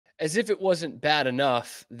as if it wasn't bad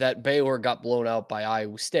enough that Baylor got blown out by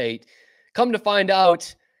Iowa State. Come to find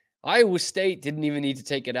out, Iowa State didn't even need to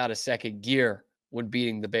take it out of second gear when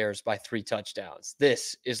beating the Bears by 3 touchdowns.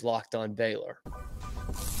 This is Locked On Baylor.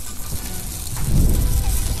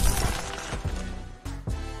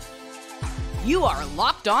 You are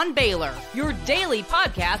Locked On Baylor, your daily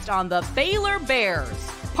podcast on the Baylor Bears.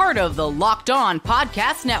 Part of the Locked On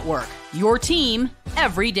Podcast Network, your team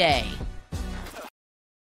every day.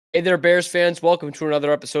 Hey there, Bears fans. Welcome to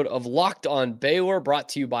another episode of Locked On Baylor, brought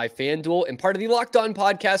to you by FanDuel and part of the Locked On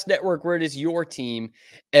Podcast Network, where it is your team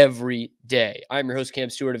every day. I'm your host, Cam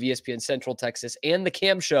Stewart of ESPN Central Texas and The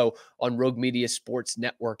Cam Show on Rogue Media Sports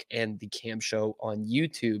Network and The Cam Show on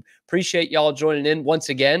YouTube. Appreciate y'all joining in once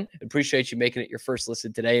again. Appreciate you making it your first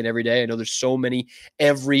listen today and every day. I know there's so many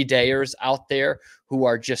everydayers out there who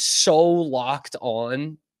are just so locked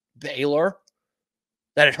on Baylor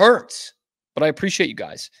that it hurts. But I appreciate you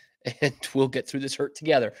guys, and we'll get through this hurt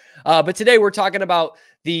together. But today we're talking about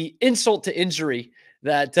the insult to injury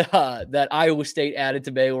that Iowa State added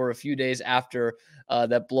to Baylor a few days after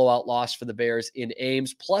that blowout loss for the Bears in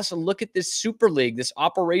Ames. Plus, a look at this Super League, this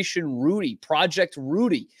Operation Rudy, Project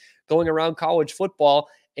Rudy, going around college football.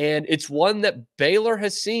 And it's one that Baylor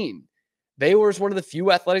has seen. Baylor is one of the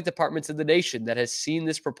few athletic departments in the nation that has seen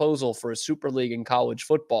this proposal for a Super League in college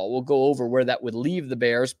football. We'll go over where that would leave the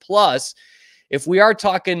Bears. Plus, if we are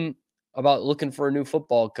talking about looking for a new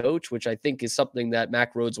football coach, which I think is something that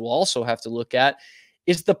Mack Rhoades will also have to look at,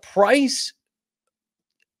 is the price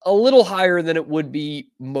a little higher than it would be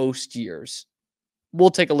most years?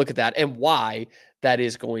 We'll take a look at that and why that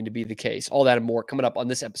is going to be the case. All that and more coming up on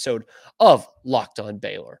this episode of Locked On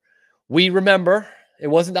Baylor. We remember, it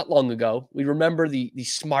wasn't that long ago, we remember the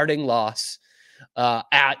smarting loss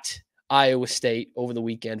at Iowa State over the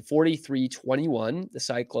weekend, 43-21. The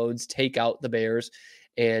Cyclones take out the Bears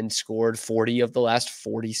and scored 40 of the last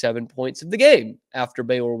 47 points of the game after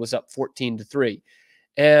Baylor was up 14-3.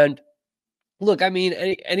 And look, I mean,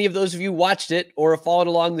 any of those of you watched it or have followed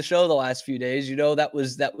along the show the last few days, you know that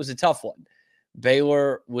was a tough one.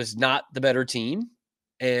 Baylor was not the better team,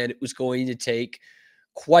 and it was going to take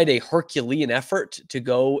quite a Herculean effort to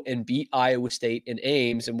go and beat Iowa State in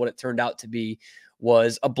Ames. And what it turned out to be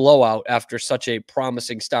was a blowout after such a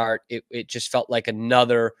promising start. It just felt like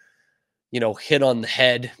another, hit on the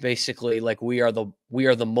head, basically. Like we are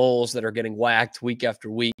the moles that are getting whacked week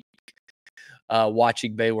after week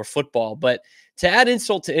watching Baylor football. But to add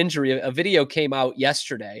insult to injury, a video came out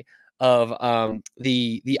yesterday of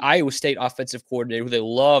the Iowa State offensive coordinator, who they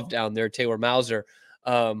love down there, Taylor Mouser,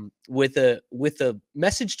 with a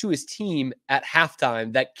message to his team at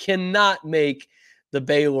halftime that cannot make the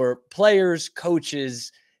Baylor players,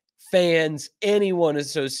 coaches, fans, anyone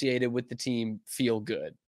associated with the team feel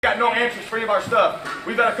good. Got no answers for any of our stuff.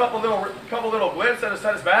 We've had a couple little blips that have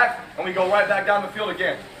set us back, and we go right back down the field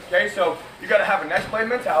again. Okay, so you got to have a next play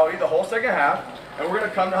mentality the whole second half, and we're going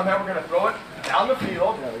to come down there, we're going to throw it down the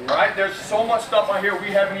field. All right, there's so much stuff on here we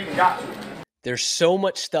haven't even got to. There's so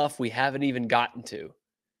much stuff we haven't even gotten to,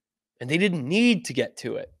 and they didn't need to get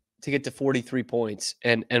to it to get to 43 points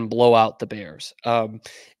and blow out the Bears.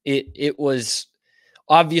 It was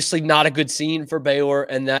obviously not a good scene for Baylor,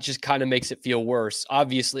 and that just kind of makes it feel worse.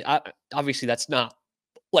 Obviously that's not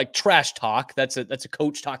like trash talk. That's a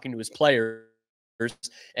coach talking to his players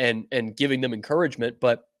and giving them encouragement.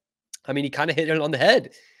 But I mean, he kind of hit it on the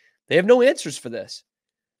head. They have no answers for this.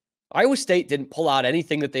 Iowa State didn't pull out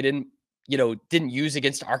anything that they didn't use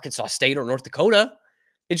against Arkansas State or North Dakota.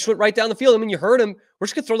 It just went right down the field. I mean, you heard him. We're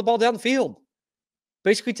just going to throw the ball down the field.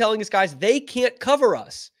 Basically telling his guys they can't cover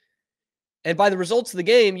us. And by the results of the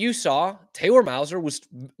game, you saw Taylor Mouser was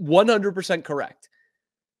 100% correct.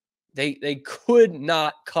 They could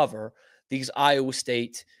not cover these Iowa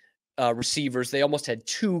State receivers. They almost had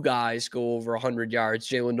 2 guys go over 100 yards.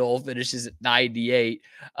 Jalen Knoll finishes at 98.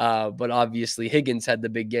 But obviously Higgins had the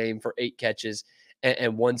big game for 8 catches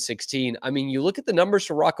and 116. I mean, you look at the numbers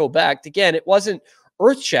for Rocco Becht. Again, it wasn't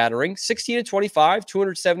earth-shattering. 16-25,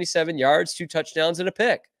 277 yards, 2 touchdowns, and a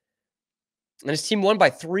pick. And his team won by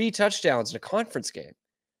 3 touchdowns in a conference game.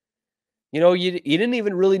 You didn't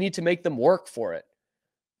even really need to make them work for it.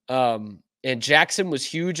 And Jackson was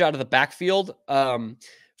huge out of the backfield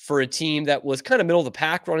for a team that was kind of middle of the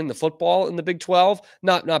pack running the football in the Big 12.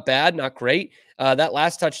 Not bad, not great. That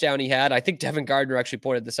last touchdown he had, I think Devin Gardner actually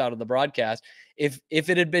pointed this out on the broadcast. If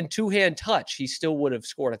it had been 2-hand touch, he still would have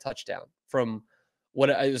scored a touchdown from what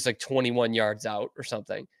it was like 21 yards out or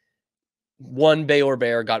something. One Baylor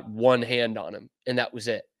Bear got 1 hand on him, and that was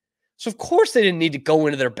it. So, of course, they didn't need to go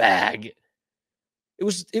into their bag.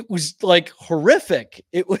 it was like horrific.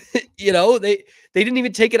 It was, they didn't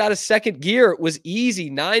even take it out of second gear. It was easy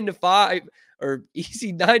 9-5 or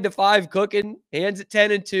easy 9-5 cooking, hands at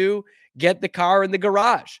 10-2, get the car in the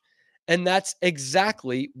garage. And that's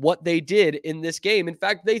exactly what they did in this game. In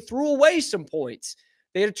fact, they threw away some points.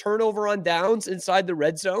 They had a turnover on downs inside the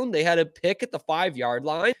red zone. They had a pick at the 5-yard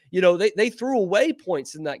line. They threw away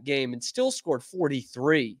points in that game and still scored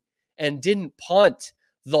 43 and didn't punt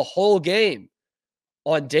the whole game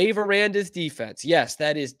on Dave Aranda's defense. Yes,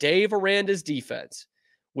 that is Dave Aranda's defense,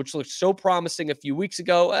 which looked so promising a few weeks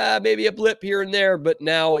ago. Maybe a blip here and there, but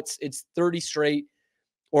now it's 30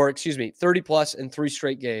 plus in 3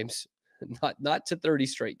 straight games. Not to 30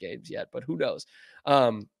 straight games yet, but who knows?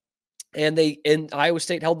 And Iowa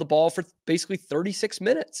State held the ball for basically 36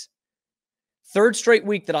 minutes. Third straight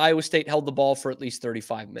week that Iowa State held the ball for at least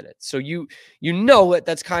 35 minutes. So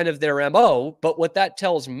that's kind of their MO. But what that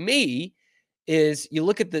tells me is you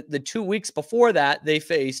look at the 2 weeks before that, they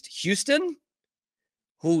faced Houston,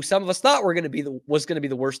 who some of us thought was going to be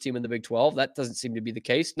the worst team in the Big 12. That doesn't seem to be the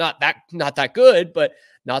case. Not that good, but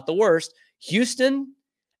not the worst. Houston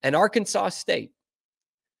and Arkansas State.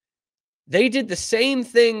 They did the same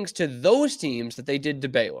things to those teams that they did to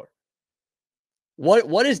Baylor.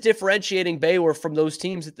 What is differentiating Baylor from those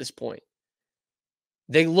teams at this point?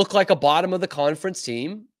 They look like a bottom of the conference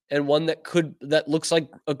team and one that looks like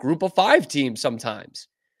a group of 5 team sometimes.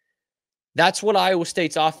 That's what Iowa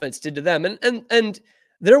State's offense did to them. And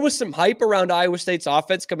there was some hype around Iowa State's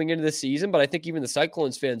offense coming into the season, but I think even the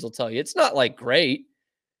Cyclones fans will tell you it's not like great.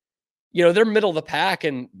 They're middle of the pack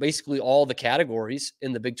in basically all the categories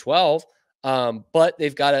in the Big 12. But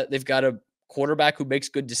they've got a quarterback who makes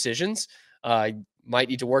good decisions. Might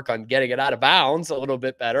need to work on getting it out of bounds a little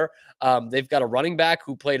bit better. They've got a running back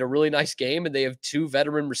who played a really nice game, and they have 2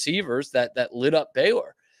 veteran receivers that lit up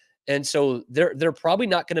Baylor. And so they're probably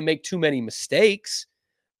not going to make too many mistakes,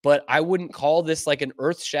 but I wouldn't call this like an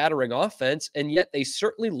earth-shattering offense. And yet they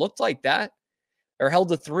certainly looked like that. They're held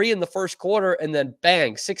to 3 in the first quarter, and then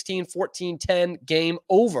bang, 16, 14, 10, game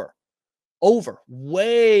over,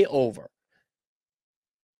 way over.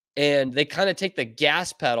 And they kind of take the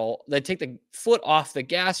gas pedal. They take the foot off the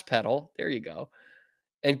gas pedal. There you go.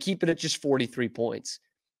 And keep it at just 43 points.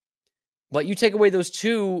 But you take away those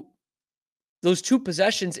two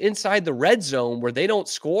possessions inside the red zone where they don't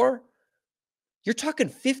score, you're talking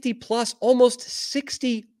 50 plus, almost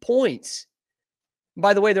 60 points.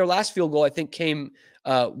 By the way, their last field goal, I think, came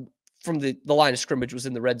from the line of scrimmage, was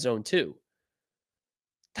in the red zone too.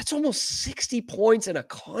 That's almost 60 points in a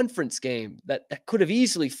conference game that could have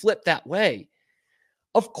easily flipped that way.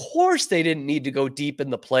 Of course, they didn't need to go deep in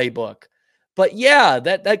the playbook. But yeah,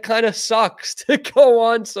 that kind of sucks to go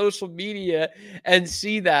on social media and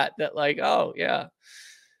see that like, oh, yeah.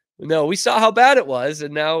 No, we saw how bad it was,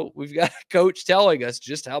 and now we've got a coach telling us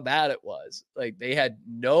just how bad it was. Like, they had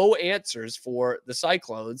no answers for the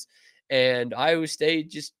Cyclones, and Iowa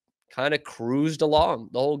State just kind of cruised along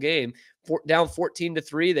the whole game. Down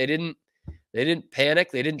 14-3, they didn't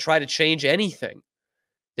panic. They didn't try to change anything.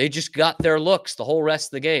 They just got their looks the whole rest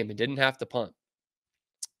of the game and didn't have to punt.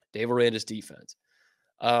 Dave Aranda's defense,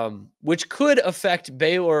 which could affect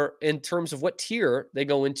Baylor in terms of what tier they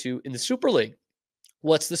go into in the Super League.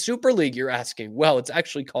 What's the Super League, you're asking? Well, it's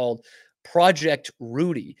actually called Project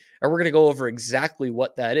Rudy, and we're going to go over exactly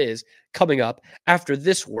what that is coming up after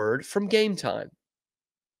this word from Gametime.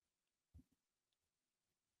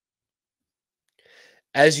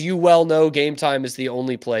 As you well know, Gametime is the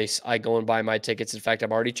only place I go and buy my tickets. In fact,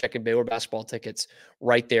 I'm already checking Baylor basketball tickets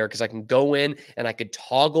right there because I can go in and I could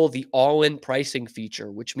toggle the all-in pricing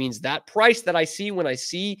feature, which means that price that I see when I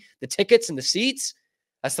see the tickets and the seats,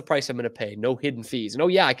 that's the price I'm going to pay. No hidden fees. And oh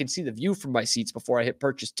yeah, I can see the view from my seats before I hit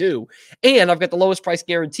purchase too. And I've got the lowest price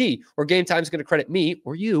guarantee, or Gametime is going to credit me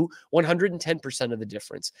or you 110% of the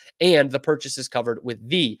difference. And the purchase is covered with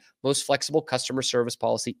the most flexible customer service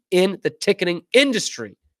policy in the ticketing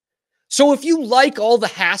industry. So if you like all the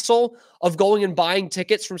hassle of going and buying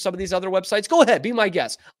tickets from some of these other websites, go ahead, be my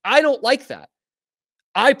guest. I don't like that.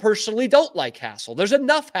 I personally don't like hassle. There's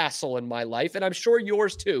enough hassle in my life, and I'm sure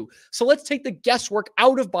yours too. So let's take the guesswork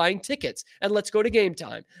out of buying tickets, and let's go to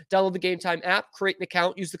Gametime. Download the Gametime app, create an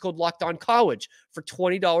account, use the code LOCKEDONCollege for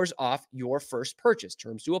 $20 off your first purchase.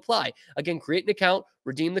 Terms do apply. Again, create an account,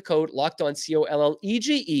 redeem the code LOCKEDON,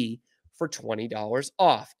 for $20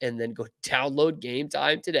 off, and then go download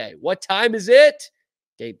Gametime today. What time is it?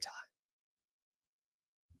 Gametime.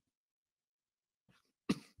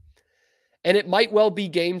 And it might well be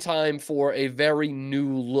game time for a very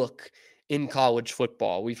new look in college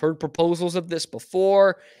football. We've heard proposals of this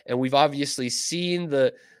before, and we've obviously seen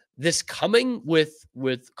the this coming with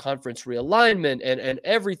conference realignment and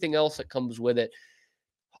everything else that comes with it.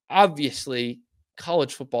 Obviously,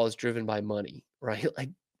 college football is driven by money, right? Like,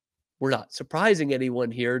 we're not surprising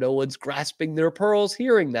anyone here. No one's grasping their pearls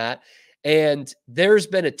hearing that. And there's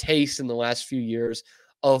been a taste in the last few years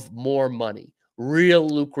of more money, real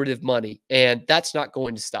lucrative money. And that's not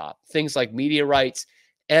going to stop. Things like media rights,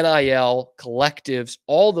 NIL, collectives,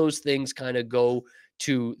 all those things kind of go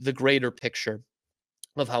to the greater picture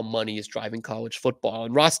of how money is driving college football.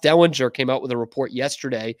 And Ross Dellinger came out with a report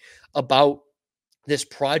yesterday about this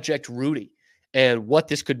Project Rudy and what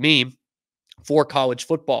this could mean for college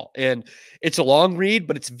football. And it's a long read,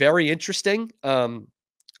 but it's very interesting.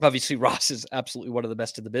 Obviously, Ross is absolutely one of the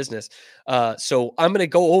best in the business. So I'm going to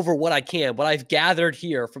go over what I can, what I've gathered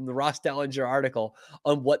here from the Ross Dellinger article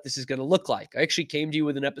on what this is going to look like. I actually came to you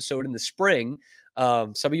with an episode in the spring.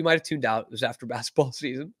 Some of you might have tuned out. It was after basketball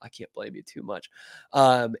season. I can't blame you too much.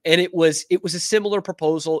 And it was a similar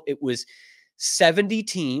proposal. It was 70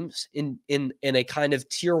 teams in a kind of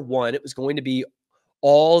tier one. It was going to be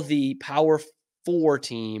all the Power 4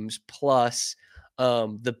 teams plus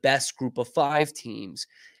the best group of 5 teams.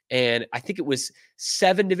 And I think it was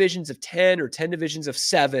 7 divisions of 10 or 10 divisions of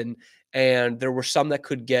 7. And there were some that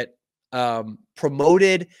could get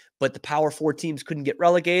promoted, but the Power 4 teams couldn't get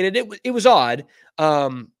relegated. It was odd.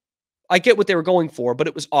 I get what they were going for, but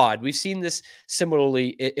it was odd. We've seen this similarly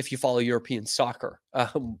if you follow European soccer.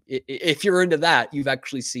 If you're into that, you've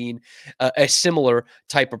actually seen a similar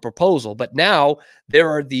type of proposal. But now there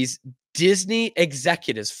are these Disney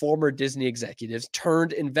executives, former Disney executives,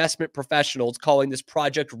 turned investment professionals calling this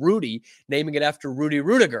Project Rudy, naming it after Rudy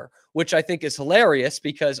Rudiger, which I think is hilarious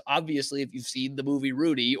because obviously if you've seen the movie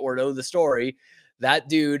Rudy or know the story, that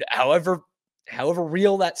dude, however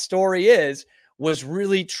real that story is, was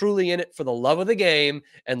really truly in it for the love of the game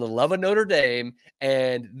and the love of Notre Dame.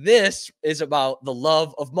 And this is about the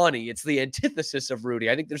love of money. It's the antithesis of Rudy.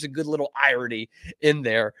 I think there's a good little irony in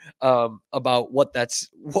there about what that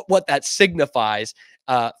signifies.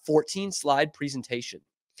 14-slide presentation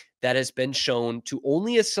that has been shown to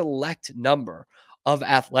only a select number of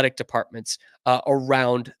athletic departments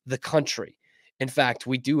around the country. In fact,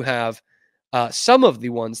 we do have some of the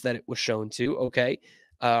ones that it was shown to. Okay.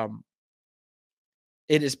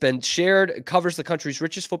 It has been shared. It covers the country's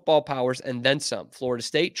richest football powers and then some. Florida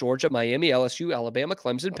State, Georgia, Miami, LSU, Alabama,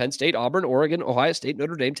 Clemson, Penn State, Auburn, Oregon, Ohio State,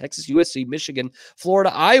 Notre Dame, Texas, USC, Michigan,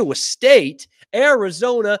 Florida, Iowa State,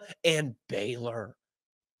 Arizona, and Baylor.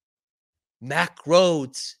 Mack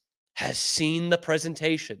Rhodes has seen the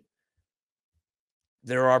presentation.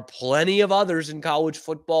 There are plenty of others in college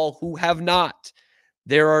football who have not.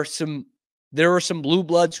 There are some blue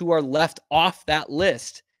bloods who are left off that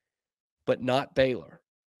list, but not Baylor.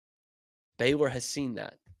 Baylor has seen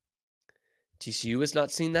that. TCU has not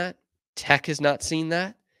seen that. Tech has not seen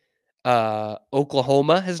that.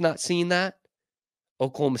 Oklahoma has not seen that.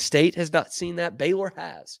 Oklahoma State has not seen that. Baylor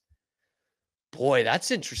has. Boy, that's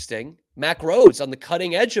interesting. Mack Rhodes on the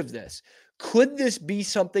cutting edge of this. Could this be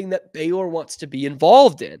something that Baylor wants to be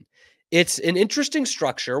involved in? It's an interesting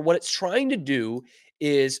structure. What it's trying to do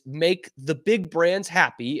is make the big brands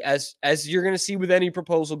happy, as you're going to see with any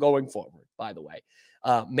proposal going forward, by the way.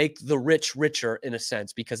 Make the rich richer in a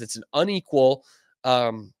sense, because it's an unequal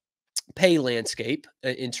pay landscape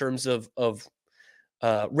in terms of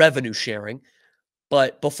revenue sharing.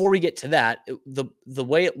 But before we get to that, the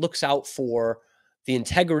way it looks out for the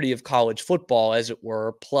integrity of college football, as it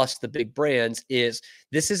were, plus the big brands, is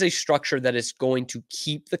this is a structure that is going to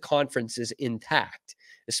keep the conferences intact,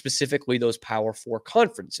 specifically those Power 4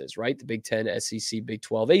 conferences, right? The Big 10, SEC, Big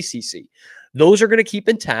 12, ACC. Those are going to keep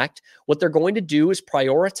intact. What they're going to do is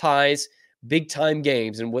prioritize big-time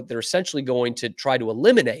games, and what they're essentially going to try to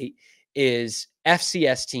eliminate is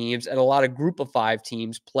FCS teams and a lot of group of 5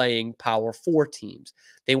 teams playing Power 4 teams.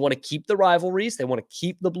 They want to keep the rivalries. They want to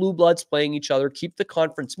keep the blue bloods playing each other, keep the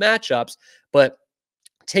conference matchups, but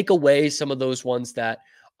take away some of those ones that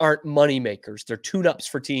aren't money makers. They're tune-ups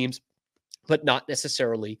for teams, but not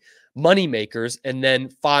necessarily money makers, and then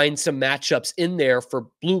find some matchups in there for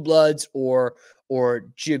blue bloods or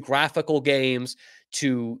geographical games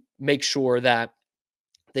to make sure that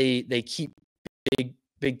they keep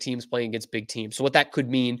big teams playing against big teams. So what that could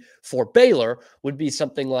mean for Baylor would be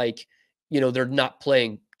something like, they're not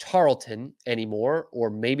playing Tarleton anymore, or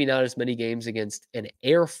maybe not as many games against an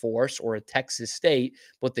Air Force or a Texas State.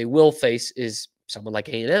 What they will face is someone like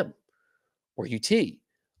A&M or UT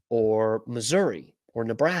or Missouri or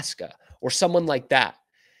Nebraska or someone like that.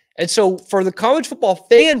 And so for the college football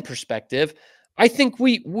fan perspective, I think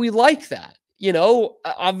we like that.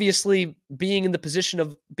 obviously being in the position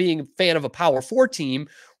of being a fan of a Power 4 team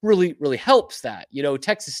really, really helps that.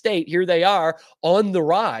 Texas State, here they are on the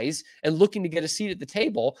rise and looking to get a seat at the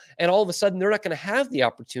table. And all of a sudden, they're not going to have the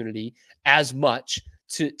opportunity as much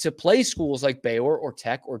to play schools like Baylor or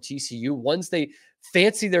Tech or TCU, ones they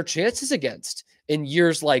fancy their chances against in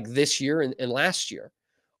years like this year and last year.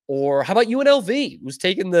 Or how about UNLV, who's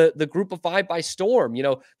taken the group of 5 by storm?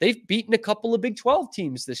 They've beaten a couple of Big 12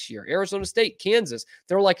 teams this year, Arizona State, Kansas.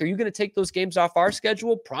 They're like, are you going to take those games off our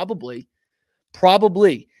schedule? Probably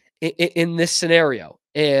in this scenario.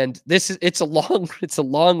 And it's a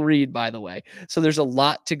long read, by the way. So there's a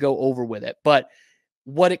lot to go over with it. But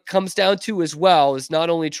what it comes down to as well is not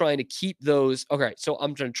only trying to keep those. Okay, so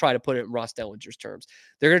I'm going to try to put it in Ross Dellinger's terms.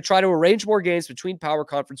 They're going to try to arrange more games between power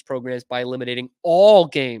conference programs by eliminating all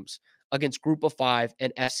games against group of 5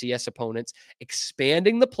 and FCS opponents,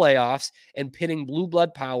 expanding the playoffs, and pitting blue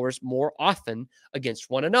blood powers more often against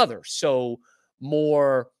one another. So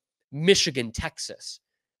more Michigan, Texas,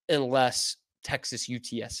 and less Texas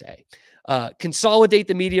UTSA. Consolidate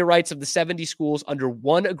the media rights of the 70 schools under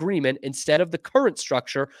one agreement instead of the current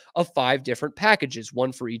structure of 5 different packages,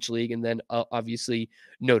 one for each league, and then obviously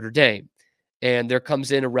Notre Dame. And there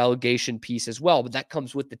comes in a relegation piece as well, but that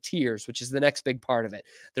comes with the tiers, which is the next big part of it.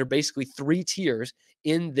 There are basically 3 tiers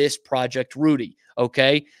in this Project Rudy,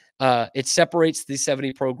 okay? It separates the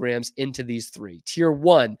 70 programs into these 3. Tier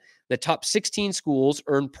 1, the top 16 schools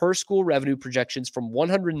earn per school revenue projections from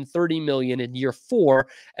 $130 million in year 4,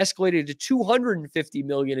 escalated to $250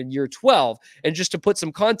 million in year 12. And just to put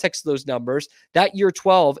some context to those numbers, that year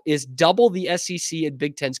 12 is double the SEC and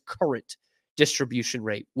Big Ten's current distribution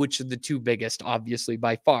rate, which are the 2 biggest, obviously,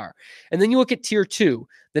 by far. And then you look at tier 2,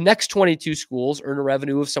 the next 22 schools earn a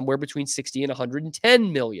revenue of somewhere between 60 and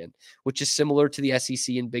 110 million, which is similar to the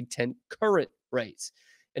SEC and Big Ten current rates.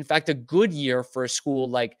 In fact, a good year for a school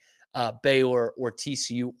like Baylor or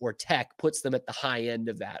TCU or Tech puts them at the high end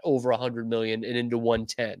of that, over 100 million and into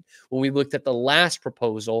 110. When we looked at the last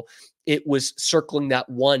proposal, it was circling that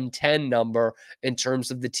 110 number in terms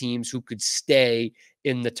of the teams who could stay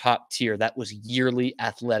in the top tier. That was yearly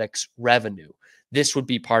athletics revenue. This would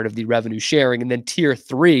be part of the revenue sharing. And then tier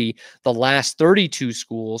 3, the last 32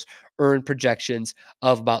 schools earn projections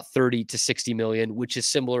of about 30 to 60 million, which is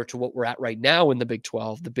similar to what we're at right now in the Big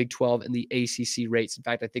 12 and the ACC rates. In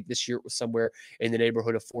fact, I think this year it was somewhere in the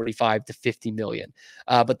neighborhood of 45 to 50 million.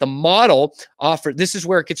 But the model this is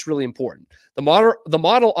where it gets really important. The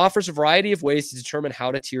model offers a variety of ways to determine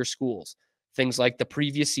how to tier schools. Things like the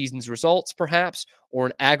previous season's results, perhaps, or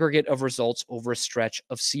an aggregate of results over a stretch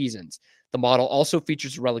of seasons. The model also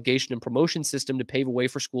features a relegation and promotion system to pave a way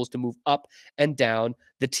for schools to move up and down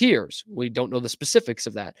the tiers. We don't know the specifics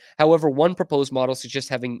of that. However, one proposed model suggests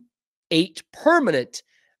having 8 permanent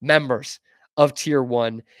members of Tier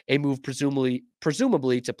 1, a move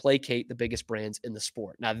presumably to placate the biggest brands in the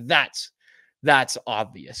sport. Now, that's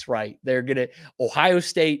obvious, right? They're going to Ohio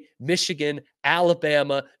State, Michigan,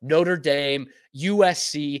 Alabama, Notre Dame,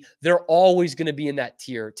 USC. They're always going to be in that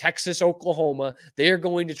tier. Texas, Oklahoma, they're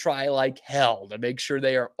going to try like hell to make sure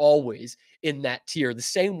they are always in that tier. The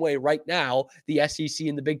same way right now, the SEC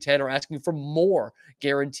and the Big Ten are asking for more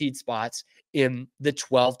guaranteed spots in the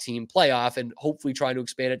 12-team playoff and hopefully trying to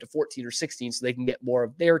expand it to 14 or 16 so they can get more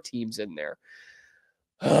of their teams in there.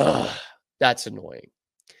 That's annoying.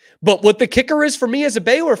 But what the kicker is for me as a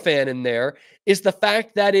Baylor fan in there is the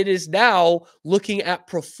fact that it is now looking at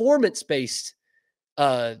performance-based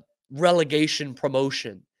relegation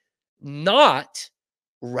promotion, not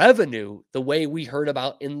revenue, the way we heard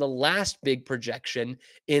about in the last big projection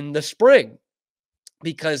in the spring.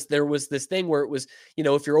 Because there was this thing where it was,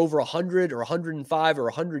 if you're over 100 or 105 or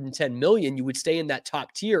 110 million, you would stay in that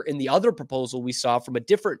top tier. In the other proposal we saw from a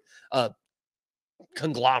different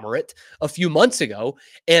conglomerate a few months ago,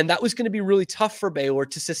 and that was going to be really tough for Baylor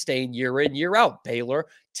to sustain year in, year out. Baylor,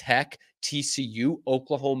 Tech, TCU,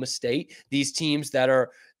 Oklahoma State, these teams that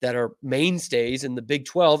are mainstays in the Big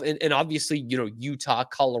 12, and obviously, Utah,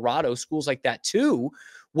 Colorado, schools like that too,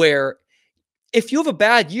 where if you have a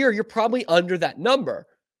bad year, you're probably under that number.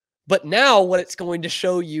 But now what it's going to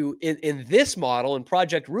show you in this model in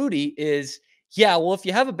Project Rudy is, yeah, well, if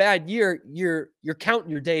you have a bad year, you're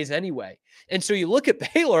counting your days anyway. And so you look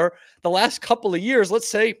at Baylor the last couple of years, let's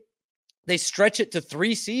say they stretch it to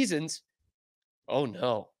 3 seasons. Oh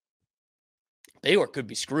no. Baylor could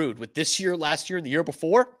be screwed with this year, last year, and the year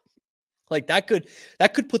before. Like that could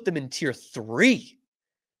put them in tier 3.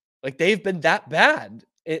 Like they've been that bad.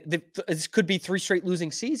 This could be 3 straight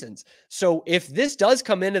losing seasons. So if this does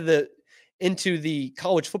come into the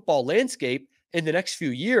college football landscape in the next few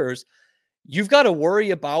years, You've got to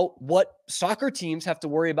worry about what soccer teams have to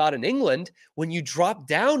worry about in England. When you drop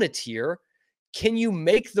down a tier, can you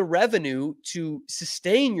make the revenue to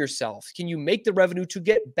sustain yourself? Can you make the revenue to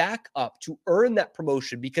get back up, to earn that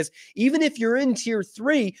promotion? Because even if you're in tier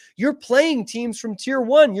 3, you're playing teams from tier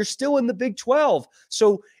 1. You're still in the Big 12.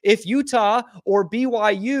 So if Utah or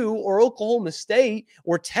BYU or Oklahoma State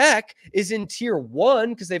or Tech is in tier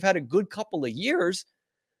 1 because they've had a good couple of years,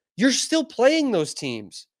 you're still playing those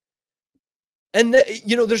teams. And,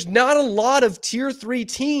 there's not a lot of tier 3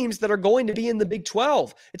 teams that are going to be in the Big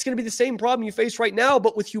 12. It's going to be the same problem you face right now,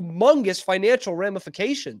 but with humongous financial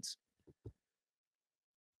ramifications.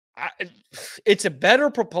 It's a better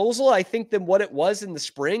proposal, I think, than what it was in the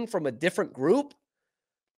spring from a different group,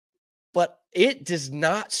 but it does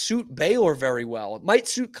not suit Baylor very well. It might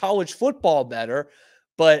suit college football better,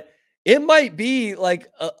 but it might be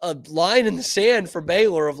like a line in the sand for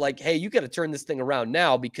Baylor of like, hey, you got to turn this thing around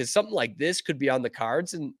now, because something like this could be on the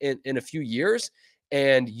cards in a few years,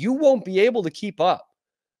 and you won't be able to keep up.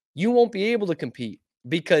 You won't be able to compete,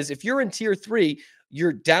 because if you're in tier 3,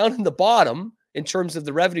 you're down in the bottom in terms of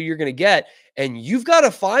the revenue you're going to get, and you've got to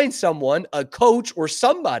find someone, a coach or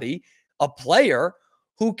somebody, a player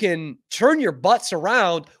who can turn your butts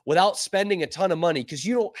around without spending a ton of money, because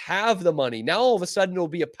you don't have the money. Now, all of a sudden, it'll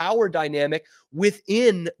be a power dynamic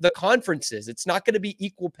within the conferences. It's not going to be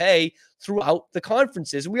equal pay throughout the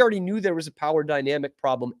conferences. We already knew there was a power dynamic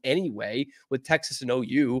problem anyway with Texas and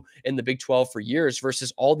OU in the Big 12 for years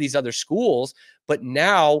versus all these other schools. But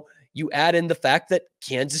now you add in the fact that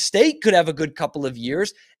Kansas State could have a good couple of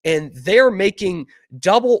years, and they're making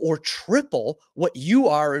double or triple what you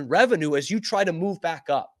are in revenue as you try to move back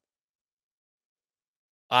up.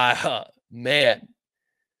 Man,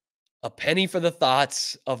 a penny for the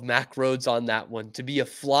thoughts of Mack Rhoades on that one. To be a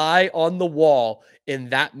fly on the wall in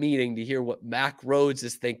that meeting, to hear what Mack Rhoades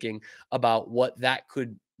is thinking about what that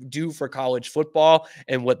could do for college football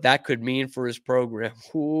and what that could mean for his program.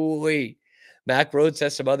 Ooh-wee. Mack Rhoades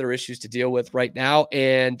has some other issues to deal with right now.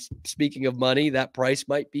 And speaking of money, that price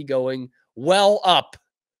might be going well up.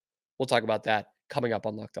 We'll talk about that coming up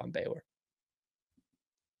on Locked On Baylor.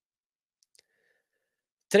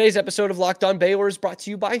 Today's episode of Locked On Baylor is brought to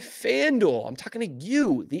you by FanDuel. I'm talking to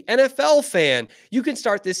you, the NFL fan. You can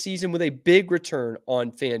start this season with a big return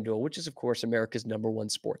on FanDuel, which is, of course, America's #1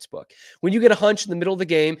 sportsbook. When you get a hunch in the middle of the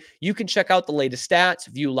game, you can check out the latest stats,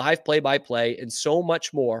 view live play-by-play, and so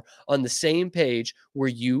much more on the same page where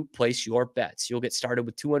you place your bets. You'll get started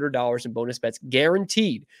with $200 in bonus bets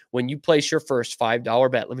guaranteed when you place your first $5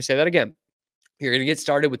 bet. Let me say that again. You're going to get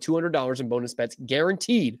started with $200 in bonus bets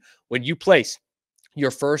guaranteed when you place your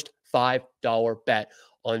first $5 bet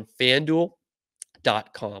on FanDuel.com.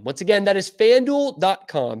 Once again, that is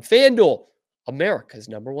FanDuel.com. FanDuel, America's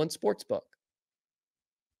 #1 sportsbook.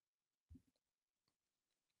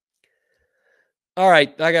 All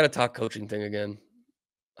right, I got to talk coaching thing again.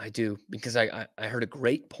 I do, because I heard a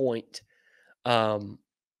great point from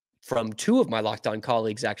two of my Locked On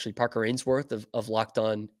colleagues, actually, Parker Ainsworth of Locked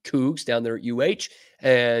On Cougs down there at UH,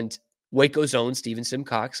 and Waco's own Steven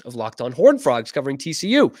Simcox of Locked On Horned Frogs covering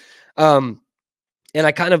TCU. And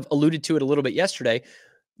I kind of alluded to it a little bit yesterday.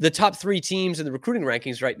 The top 3 teams in the recruiting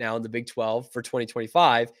rankings right now in the Big 12 for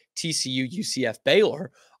 2025, TCU, UCF,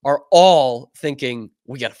 Baylor, are all thinking,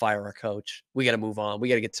 we got to fire our coach. We got to move on. We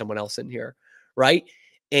got to get someone else in here, right?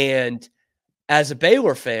 And as a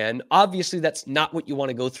Baylor fan, obviously that's not what you want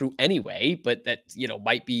to go through anyway, but that,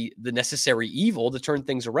 might be the necessary evil to turn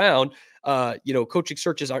things around. Coaching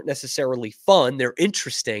searches aren't necessarily fun. They're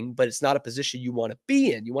interesting, but it's not a position you want to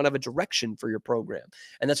be in. You want to have a direction for your program.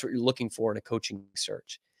 And that's what you're looking for in a coaching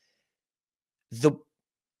search. The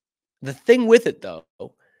thing with it, though,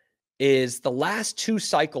 is the last 2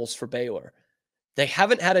 cycles for Baylor, they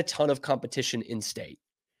haven't had a ton of competition in state.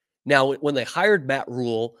 Now, when they hired Matt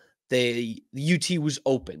Rule, the UT was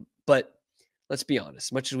open, but let's be honest,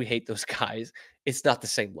 as much as we hate those guys, it's not the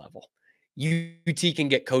same level. UT can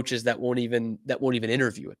get coaches that won't even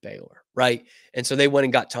interview at Baylor, right? And so they went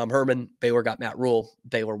and got Tom Herman. Baylor got Matt Rule.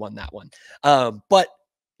 Baylor won that one. But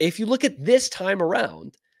if you look at this time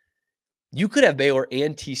around, you could have Baylor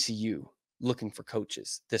and TCU looking for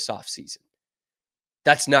coaches this offseason.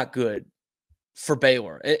 That's not good for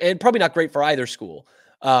Baylor, and probably not great for either school.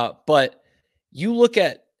 But you look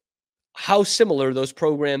at how similar those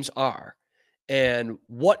programs are and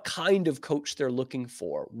what kind of coach they're looking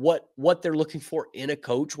for, what they're looking for in a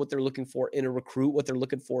coach, what they're looking for in a recruit, what they're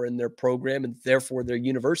looking for in their program, and therefore their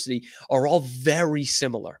university, are all very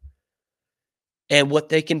similar. And what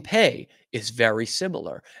they can pay is very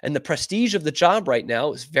similar. And the prestige of the job right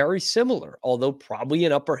now is very similar, although probably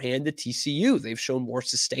an upper hand to TCU. They've shown more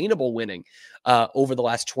sustainable winning over the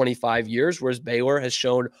last 25 years, whereas Baylor has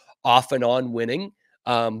shown off and on winning,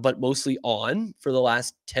 but mostly on for the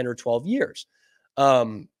last 10 or 12 years.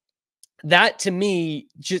 That to me,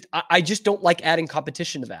 I just don't like adding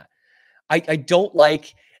competition to that. I don't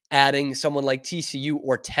like adding someone like TCU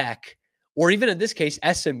or Tech, or even in this case,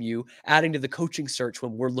 SMU, adding to the coaching search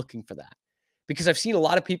when we're looking for that. Because I've seen a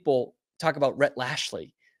lot of people talk about Rhett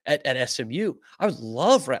Lashley at SMU. I would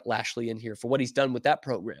love Rhett Lashley in here for what he's done with that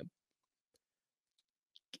program.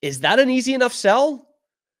 Is that an easy enough sell?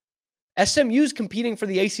 SMU's competing for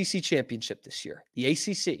the ACC championship this year, the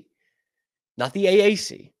ACC, not the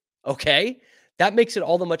AAC. Okay? That makes it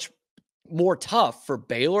all the much more tough for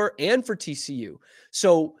Baylor and for TCU.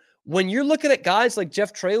 So when you're looking at guys like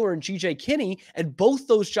Jeff Traylor and GJ Kinney, and both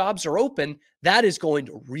those jobs are open, that is going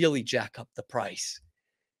to really jack up the price.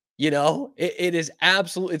 It is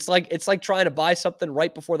absolutely, it's like trying to buy something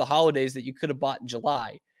right before the holidays that you could have bought in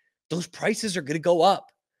July. Those prices are going to go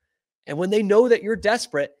up. And when they know that you're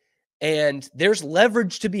desperate and there's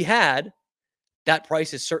leverage to be had, that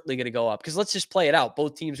price is certainly going to go up. Because let's just play it out.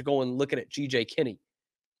 Both teams are going looking at GJ Kinney.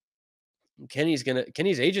 Kenny's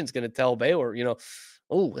agent's going to tell Baylor,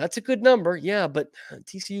 oh, that's a good number. Yeah, but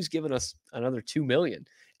TCU's giving us another $2 million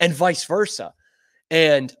and vice versa.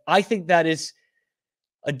 And I think that is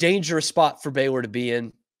a dangerous spot for Baylor to be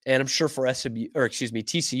in. And I'm sure for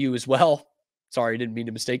TCU as well. Sorry, I didn't mean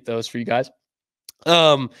to mistake those for you guys.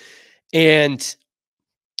 And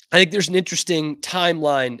I think there's an interesting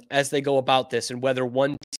timeline as they go about this, and whether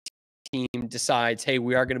one team decides, hey,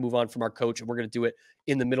 we are going to move on from our coach and we're going to do it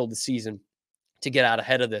in the middle of the season to get out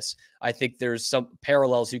ahead of this. I think there's some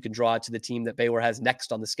parallels you can draw to the team that Baylor has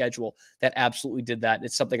next on the schedule that absolutely did that. And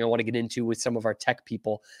it's something I want to get into with some of our tech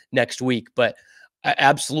people next week. But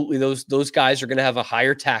absolutely, those guys are going to have a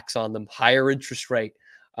higher tax on them, higher interest rate,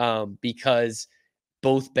 because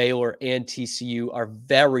both Baylor and TCU are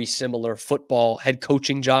very similar football head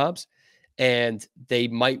coaching jobs, and they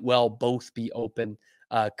might well both be open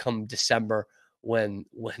come December when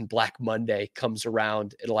Black Monday comes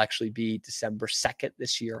around. It'll actually be December 2nd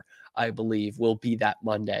this year, I believe, will be that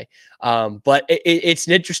Monday. But it's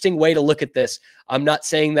an interesting way to look at this. I'm not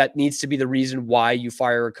saying that needs to be the reason why you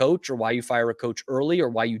fire a coach or why you fire a coach early or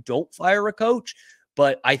why you don't fire a coach.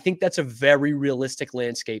 But I think that's a very realistic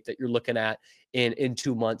landscape that you're looking at in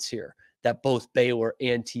 2 months here, that both Baylor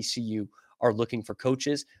and TCU are looking for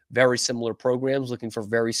coaches, very similar programs, looking for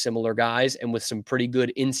very similar guys, and with some pretty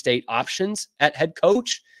good in-state options at head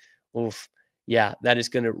coach. Oof, yeah, that is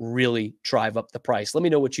going to really drive up the price. Let me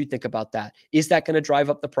know what you think about that. Is that going to drive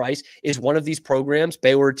up the price? Is one of these programs,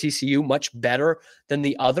 Baylor or TCU, much better than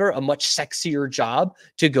the other, a much sexier job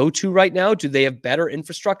to go to right now? Do they have better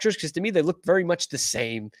infrastructures? Because to me, they look very much the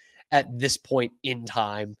same at this point in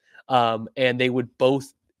time. And they would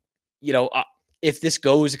both, if this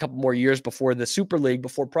goes a couple more years before the Super League,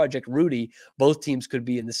 before Project Rudy, both teams could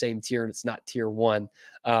be in the same tier, and it's not tier one.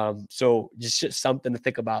 So just something to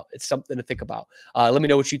think about. It's something to think about. Let me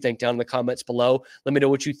know what you think down in the comments below. Let me know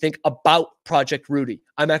what you think about Project Rudy.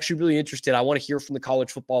 I'm actually really interested. I want to hear from the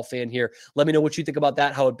college football fan here. Let me know what you think about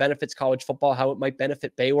that, how it benefits college football, how it might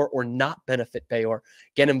benefit Baylor or not benefit Baylor.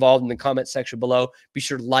 Get involved in the comment section below. Be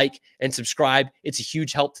sure to like and subscribe. It's a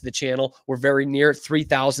huge help to the channel. We're very near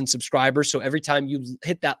 3,000 subscribers. So every time you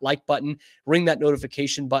hit that like button, ring that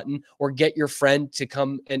notification button, or get your friend to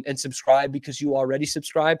come and subscribe because you already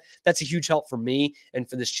subscribe, that's a huge help for me and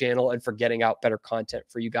for this channel and for getting out better content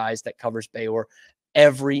for you guys that covers Baylor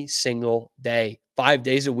every single day, 5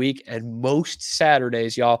 days a week, and most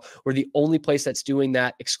Saturdays, y'all. We're the only place that's doing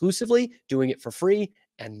that exclusively, doing it for free,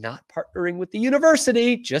 and not partnering with the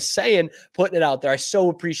university. Just saying, putting it out there. I so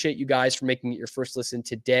appreciate you guys for making it your first listen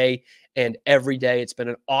today and every day. It's been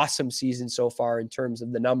an awesome season so far in terms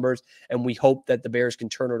of the numbers, and we hope that the Bears can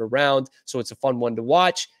turn it around. So it's a fun one to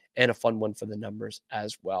watch and a fun one for the numbers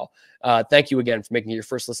as well. Thank you again for making it your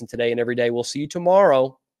first listen today and every day. We'll see you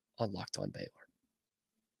tomorrow on Locked On Baylor.